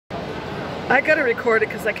I gotta record it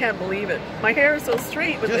because I can't believe it. My hair is so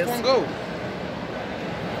straight with Just this. one go.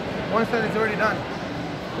 One side is already done.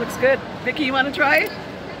 Looks good. Vicky, you want to try it?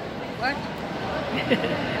 What?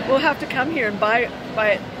 We'll have to come here and buy it.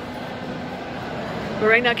 But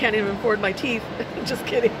right now I can't even afford my teeth. Just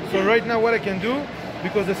kidding. So right now what I can do,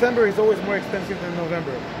 because December is always more expensive than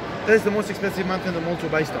November. That is the most expensive month in the mall to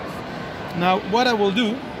buy stuff. Now what I will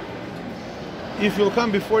do, if you'll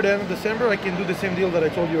come before the end of December, I can do the same deal that I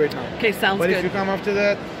told you right now. Okay, sounds good. But good. if you come after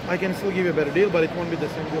that, I can still give you a better deal, but it won't be the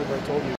same deal that I told you.